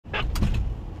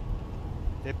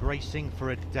They're bracing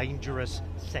for a dangerous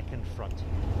second front.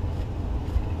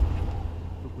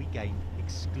 But we gain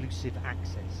exclusive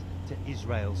access to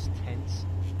Israel's tense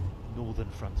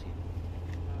northern frontier.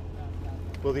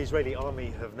 Well, the Israeli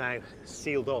army have now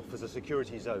sealed off as a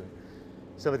security zone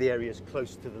some of the areas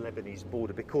close to the Lebanese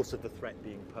border because of the threat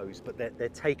being posed, but they're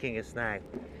taking us now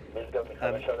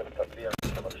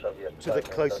to the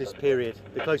closest period,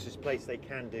 the closest place they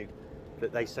can do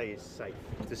that they say is safe,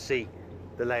 to see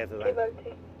the lay of the land.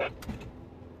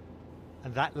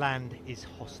 And that land is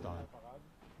hostile.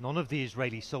 None of the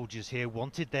Israeli soldiers here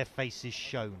wanted their faces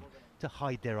shown to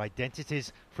hide their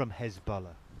identities from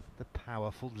Hezbollah, the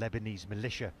powerful Lebanese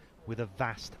militia with a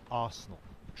vast arsenal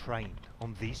trained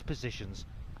on these positions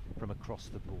from across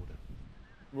the border.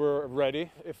 We're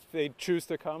ready. If they choose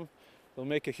to come, they'll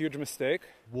make a huge mistake.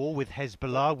 War with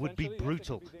Hezbollah would be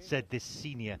brutal, said this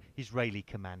senior Israeli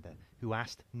commander, who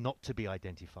asked not to be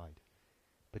identified.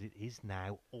 But it is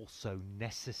now also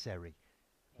necessary,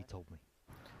 he told me.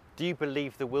 Do you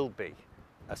believe there will be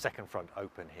a second front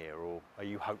open here, or are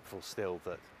you hopeful still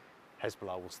that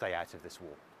Hezbollah will stay out of this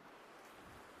war?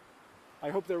 I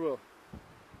hope there will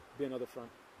be another front.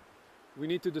 We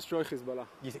need to destroy Hezbollah.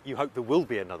 You hope there will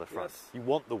be another front? Yes. You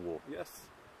want the war? Yes.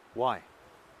 Why?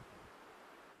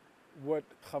 What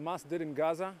Hamas did in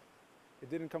Gaza, it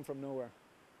didn't come from nowhere.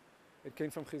 It came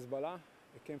from Hezbollah,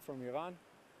 it came from Iran.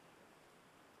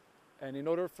 And in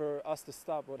order for us to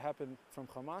stop what happened from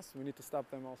Hamas, we need to stop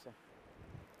them also.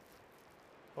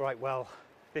 All right, well,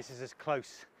 this is as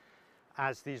close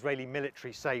as the Israeli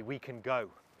military say we can go.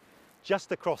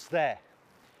 Just across there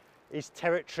is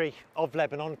territory of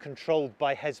Lebanon controlled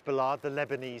by Hezbollah, the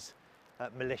Lebanese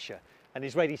militia. And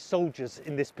Israeli soldiers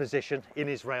in this position in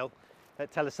Israel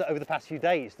tell us that over the past few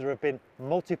days there have been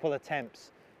multiple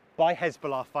attempts by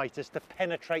Hezbollah fighters to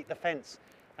penetrate the fence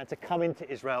and to come into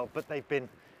Israel, but they've been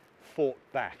fought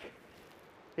back.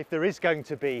 If there is going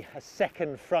to be a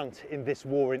second front in this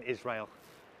war in Israel,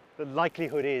 the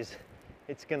likelihood is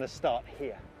it's going to start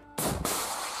here.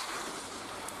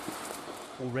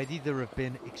 Already there have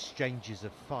been exchanges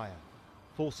of fire,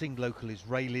 forcing local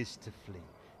Israelis to flee,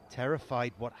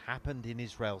 terrified what happened in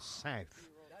Israel's south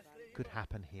could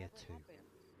happen here too.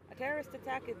 A terrorist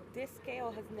attack at this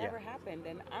scale has never happened,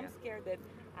 and I'm scared that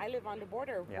I live on the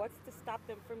border. What's to stop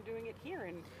them from doing it here?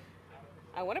 And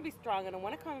I want to be strong and I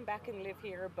want to come back and live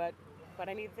here, but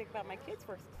I need to think about my kids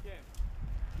first.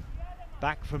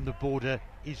 Back from the border,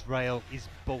 Israel is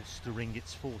bolstering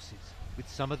its forces with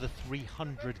some of the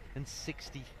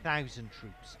 360,000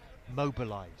 troops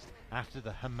mobilized after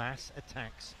the Hamas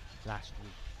attacks last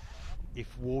week.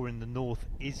 If war in the north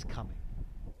is coming,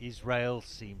 Israel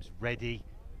seems ready,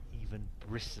 even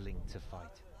bristling to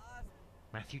fight.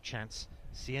 Matthew Chance,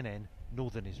 CNN,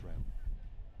 Northern Israel.